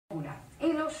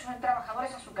Los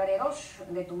trabajadores azucareros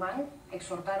de Tuman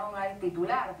exhortaron al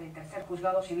titular del tercer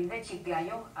juzgado civil de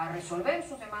Chiclayo a resolver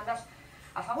sus demandas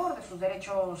a favor de sus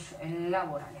derechos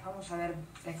laborales. Vamos a ver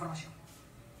la información.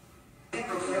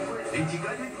 En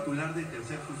Chiclayo, el titular del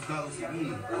tercer juzgado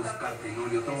civil,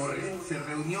 Torres, se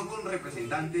reunió con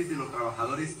representantes de los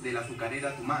trabajadores de la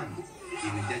azucarera Tuman,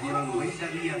 quienes ya llevan 90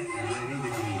 días en huelga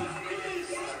indefinida.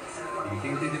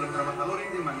 Dirigentes de los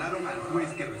trabajadores demandaron al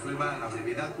juez que resuelva a la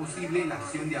brevedad posible la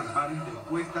acción de amparo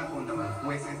interpuesta contra los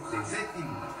jueces del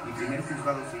séptimo y primer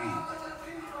juzgado civil.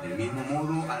 Del mismo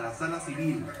modo, a la sala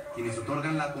civil, quienes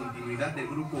otorgan la continuidad del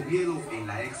Grupo Oviedo en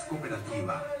la ex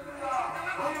cooperativa.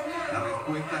 La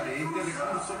respuesta de este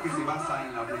recurso, que se basa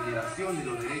en la vulneración de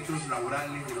los derechos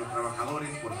laborales de los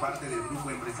trabajadores por parte del grupo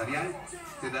empresarial,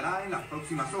 se dará en las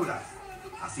próximas horas.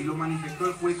 Así lo manifestó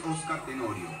el juez Oscar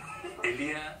Tenorio. El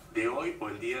día de hoy o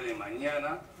el día de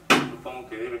mañana, supongo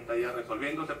que debe estar ya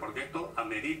resolviéndose, porque esto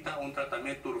amerita un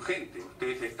tratamiento urgente.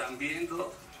 Ustedes están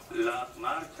viendo las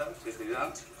marchas que se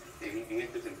dan en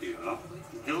este sentido, ¿no?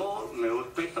 Yo me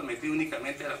estoy sometido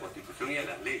únicamente a la Constitución y a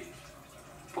las leyes.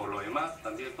 Por lo demás,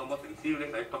 también somos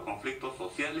sensibles a estos conflictos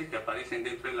sociales que aparecen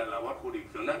dentro de la labor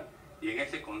jurisdiccional, y en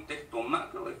ese contexto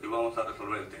macro es que vamos a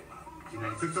resolver el tema.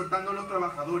 Finalizó exhortando a los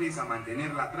trabajadores a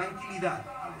mantener la tranquilidad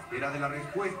a la espera de la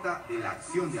respuesta de la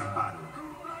acción de amparo.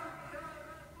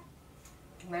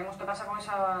 Veremos qué pasa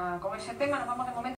con ese tema. Nos vamos de momento.